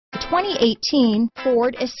2018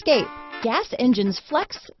 Ford Escape. Gas engines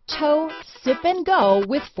flex, tow, sip and go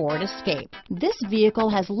with Ford Escape. This vehicle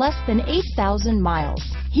has less than 8,000 miles.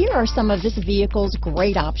 Here are some of this vehicle's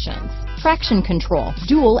great options: traction control,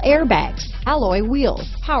 dual airbags, alloy wheels,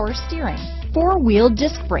 power steering, four-wheel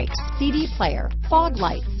disc brakes, CD player, fog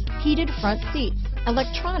lights, heated front seats,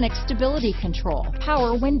 electronic stability control,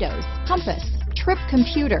 power windows, compass, trip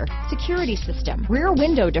computer, security system, rear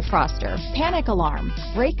window defroster, panic alarm,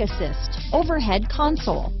 brake assist, overhead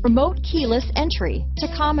console, remote keyless entry,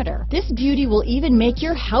 tachometer. This beauty will even make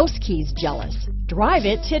your house keys jealous. Drive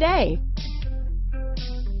it today.